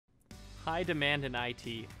High demand in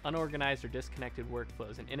IT, unorganized or disconnected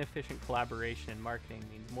workflows, and inefficient collaboration in marketing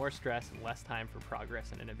means more stress and less time for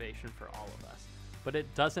progress and innovation for all of us. But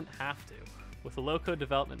it doesn't have to. With a low-code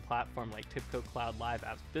development platform like TIBCO Cloud Live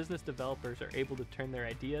Apps, business developers are able to turn their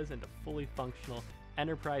ideas into fully functional,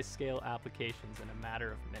 enterprise-scale applications in a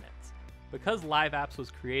matter of minutes. Because Live Apps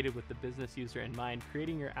was created with the business user in mind,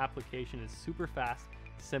 creating your application is super fast,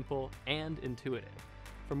 simple, and intuitive.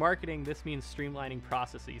 For marketing, this means streamlining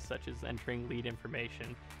processes such as entering lead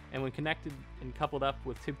information, and when connected and coupled up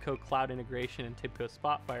with TIBCO Cloud integration and TIBCO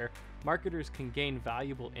Spotfire, marketers can gain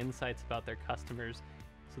valuable insights about their customers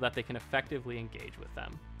so that they can effectively engage with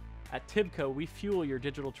them. At TIBCO, we fuel your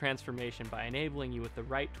digital transformation by enabling you with the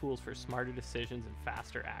right tools for smarter decisions and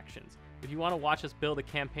faster actions. If you want to watch us build a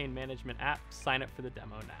campaign management app, sign up for the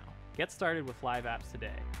demo now. Get started with Live Apps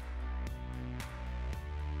today.